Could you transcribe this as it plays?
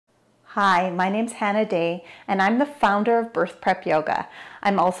Hi, my name's Hannah Day, and I'm the founder of BirthPrep Yoga.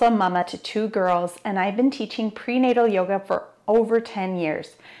 I'm also a mama to 2 girls, and I've been teaching prenatal yoga for over 10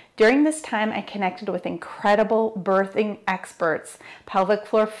 years. During this time, I connected with incredible birthing experts, pelvic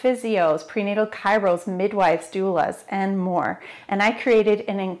floor physios, prenatal chiros, midwives, doulas, and more. And I created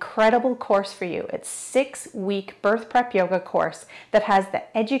an incredible course for you. It's a 6-week BirthPrep yoga course that has the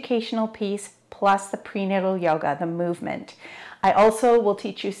educational piece plus the prenatal yoga, the movement. I also will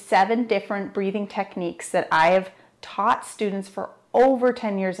teach you 7 different breathing techniques that I have taught students for over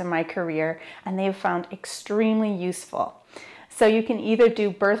 10 years in my career, and they have found extremely useful. So you can either do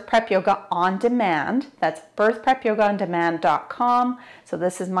BirthPrep Yoga on demand, that's birthprepyogaondemand.com. So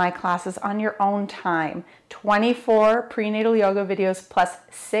this is my classes on your own time. 24 prenatal yoga videos plus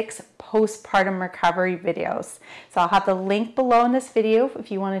 6 postpartum recovery videos. So I'll have the link below in this video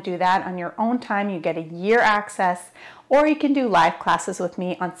if you want to do that on your own time. You get a year access, or you can do live classes with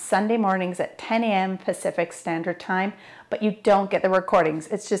me on Sunday mornings at 10 a.m. Pacific Standard Time, but you don't get the recordings.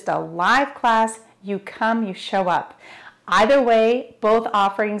 It's just a live class. You come, you show up. Either way, both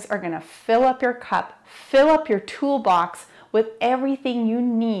offerings are going to fill up your cup, fill up your toolbox with everything you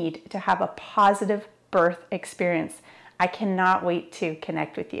need to have a positive birth experience. I cannot wait to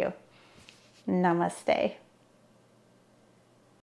connect with you. Namaste.